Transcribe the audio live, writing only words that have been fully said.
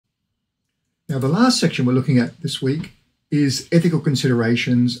Now, the last section we're looking at this week is ethical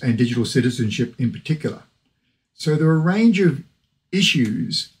considerations and digital citizenship in particular. So there are a range of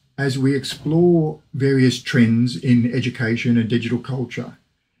issues as we explore various trends in education and digital culture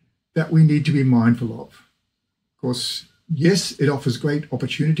that we need to be mindful of. Of course, yes, it offers great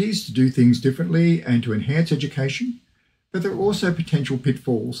opportunities to do things differently and to enhance education, but there are also potential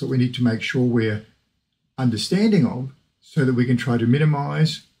pitfalls that we need to make sure we're understanding of so that we can try to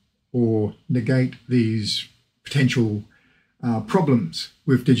minimize or negate these potential problems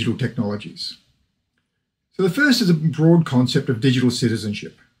with digital technologies. So the first is a broad concept of digital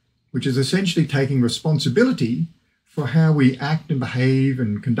citizenship, which is essentially taking responsibility for how we act and behave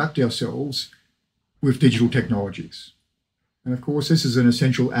and conduct ourselves with digital technologies. And of course, this is an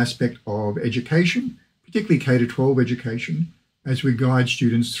essential aspect of education, particularly K-12 education, as we guide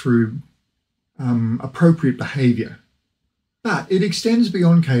students through appropriate behaviour. But it extends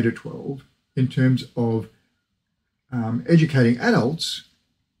beyond K-12 in terms of educating adults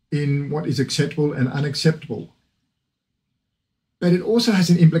in what is acceptable and unacceptable. But it also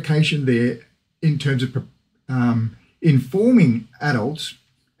has an implication there in terms of informing adults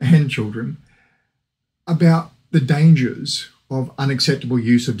and children about the dangers of unacceptable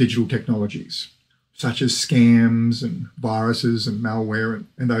use of digital technologies, such as scams and viruses and malware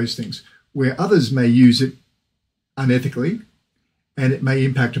and those things, where others may use it unethically and it may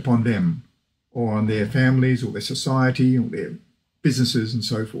impact upon them or on their families or their society or their businesses and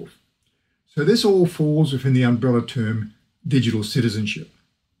so forth. So this all falls within the umbrella term digital citizenship.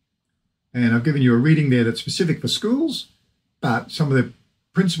 And I've given you a reading there that's specific for schools, but some of the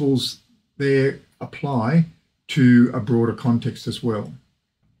principles there apply to a broader context as well.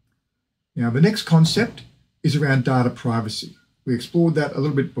 Now, the next concept is around data privacy. We explored that a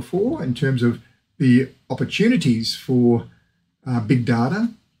little bit before in terms of the opportunities for big data,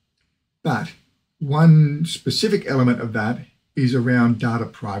 but one specific element of that is around data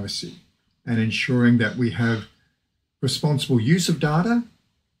privacy and ensuring that we have responsible use of data.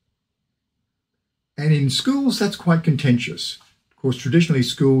 And in schools, that's quite contentious. Of course, traditionally,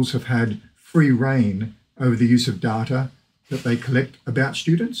 schools have had free rein over the use of data that they collect about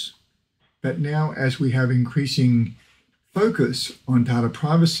students. But now, as we have increasing focus on data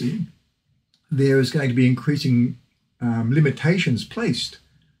privacy, there is going to be increasing limitations placed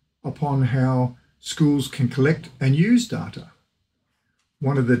upon how schools can collect and use data.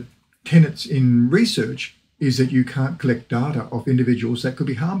 One of the tenets in research is that you can't collect data of individuals that could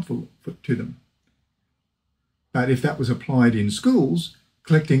be harmful to them. But if that was applied in schools,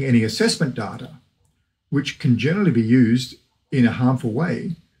 collecting any assessment data, which can generally be used in a harmful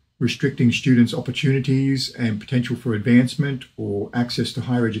way, restricting students' opportunities and potential for advancement or access to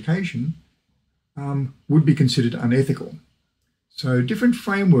higher education, would be considered unethical. So different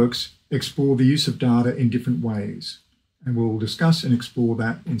frameworks explore the use of data in different ways, and we'll discuss and explore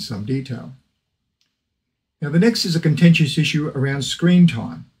that in some detail. Now, the next is a contentious issue around screen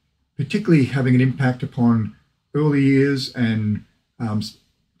time, particularly having an impact upon early years and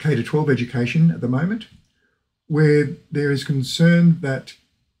K-12 education at the moment, where there is concern that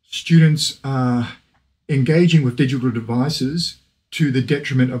students are engaging with digital devices to the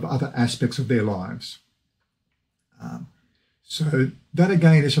detriment of other aspects of their lives. So that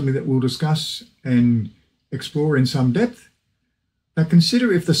again is something that we'll discuss and explore in some depth. Now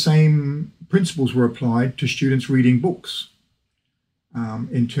consider if the same principles were applied to students reading books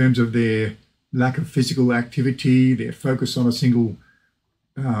in terms of their lack of physical activity, their focus on a single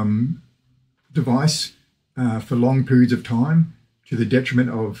device for long periods of time to the detriment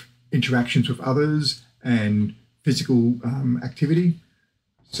of interactions with others and physical activity.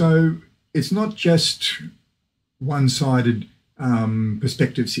 So it's not just one-sided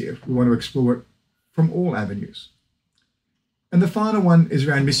perspectives here. We want to explore it from all avenues. And the final one is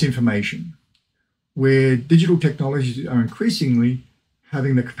around misinformation, where digital technologies are increasingly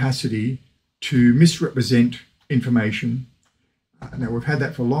having the capacity to misrepresent information. Now, we've had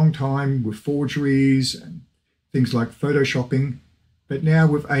that for a long time with forgeries and things like photoshopping, but now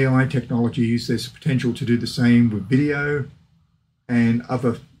with AI technologies, there's potential to do the same with video and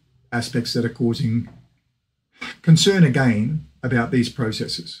other aspects that are causing concern again about these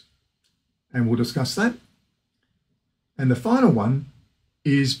processes. And we'll discuss that. And the final one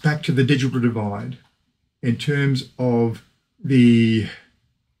is back to the digital divide in terms of the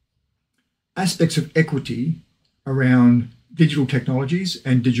aspects of equity around digital technologies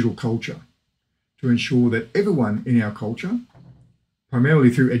and digital culture to ensure that everyone in our culture,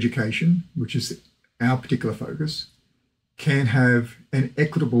 primarily through education, which is our particular focus, can have an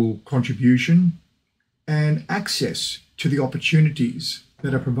equitable contribution and access to the opportunities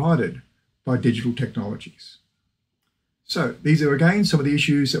that are provided by digital technologies. So these are again some of the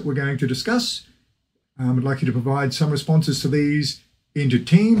issues that we're going to discuss. I'd like you to provide some responses to these into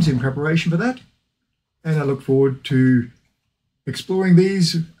Teams in preparation for that. And I look forward to exploring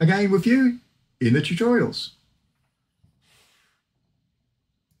these again with you in the tutorials.